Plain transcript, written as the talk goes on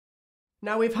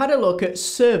Now we've had a look at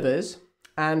servers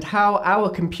and how our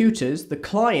computers, the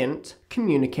client,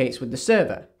 communicates with the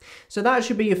server. So that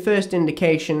should be your first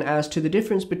indication as to the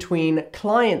difference between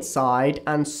client-side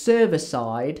and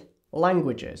server-side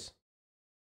languages.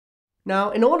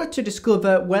 Now, in order to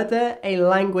discover whether a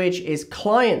language is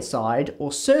client-side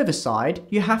or server-side,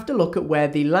 you have to look at where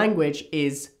the language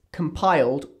is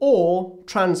compiled or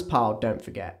transpiled, don't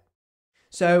forget.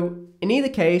 So in either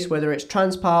case, whether it's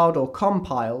transpiled or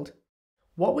compiled,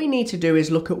 what we need to do is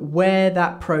look at where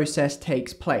that process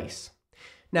takes place.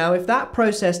 Now, if that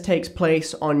process takes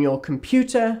place on your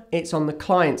computer, it's on the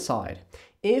client side.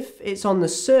 If it's on the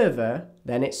server,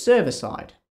 then it's server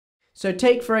side. So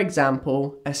take, for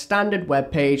example, a standard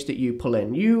web page that you pull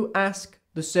in. You ask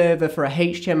the server for a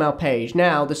HTML page.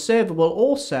 Now, the server will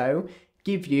also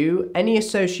give you any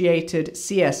associated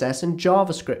CSS and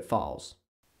JavaScript files.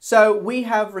 So we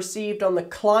have received on the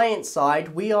client side,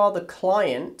 we are the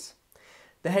client,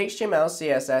 the HTML,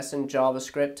 CSS, and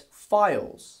JavaScript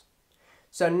files.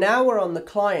 So now we're on the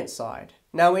client side.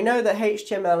 Now we know that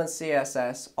HTML and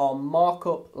CSS are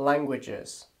markup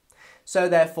languages, so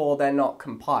therefore they're not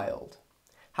compiled.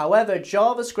 However,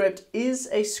 JavaScript is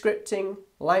a scripting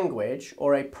language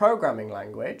or a programming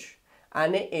language,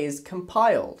 and it is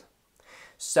compiled.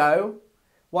 So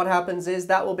what happens is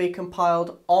that will be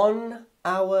compiled on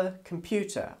our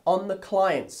computer, on the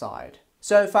client side.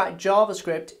 So in fact,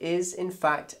 JavaScript is in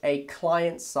fact a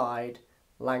client-side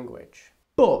language.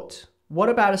 But what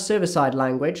about a server-side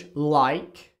language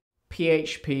like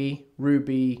PHP,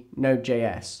 Ruby,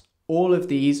 Node.js? All of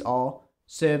these are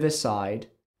server-side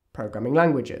programming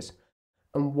languages.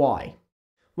 And why?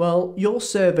 Well, your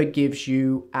server gives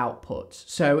you outputs.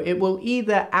 So it will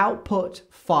either output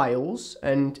files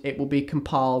and it will be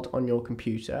compiled on your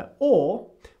computer, or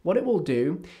what it will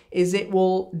do is it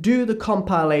will do the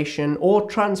compilation or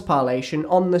transpilation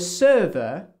on the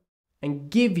server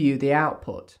and give you the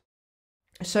output.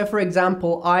 So for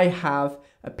example, I have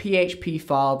a PHP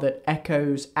file that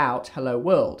echoes out hello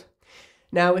world.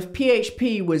 Now if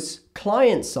PHP was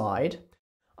client side,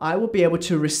 I would be able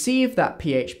to receive that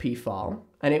PHP file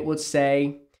and it would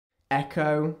say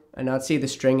echo, and I'd see the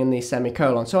string and the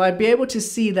semicolon. So I'd be able to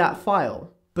see that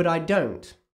file, but I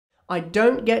don't. I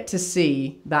don't get to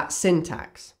see that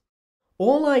syntax.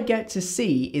 All I get to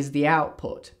see is the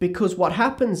output, because what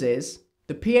happens is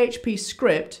the PHP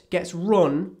script gets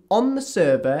run on the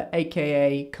server,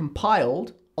 aka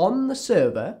compiled on the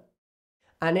server,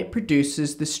 and it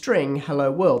produces the string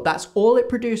hello world. That's all it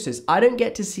produces. I don't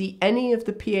get to see any of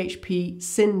the PHP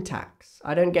syntax.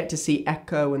 I don't get to see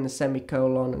echo and the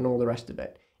semicolon and all the rest of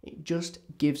it. It just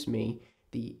gives me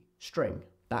the string.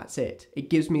 That's it. It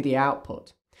gives me the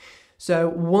output. So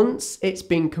once it's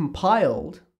been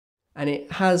compiled and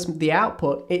it has the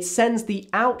output, it sends the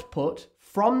output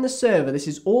from the server. This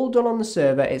is all done on the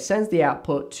server. It sends the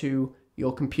output to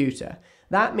your computer.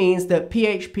 That means that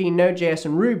PHP, Node.js,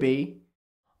 and Ruby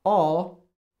are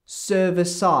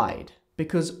server-side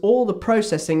because all the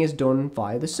processing is done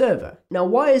via the server. Now,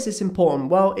 why is this important?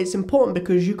 Well, it's important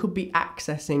because you could be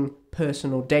accessing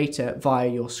personal data via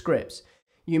your scripts.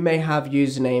 You may have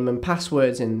username and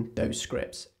passwords in those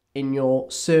scripts in your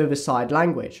server-side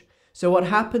language. So what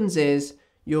happens is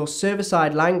your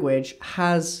server-side language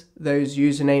has those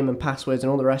username and passwords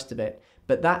and all the rest of it,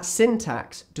 but that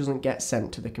syntax doesn't get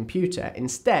sent to the computer.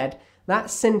 Instead, that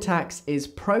syntax is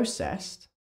processed,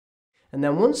 and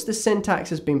then once the syntax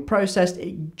has been processed,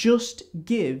 it just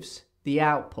gives the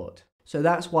output. So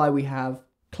that's why we have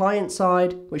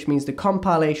client-side, which means the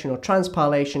compilation or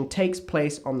transpilation takes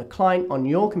place on the client on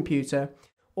your computer,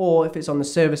 or if it's on the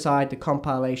server side, the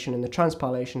compilation and the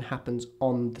transpilation happens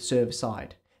on the server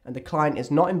side. And the client is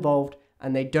not involved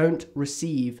and they don't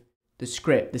receive the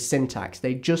script, the syntax,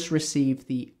 they just receive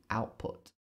the output.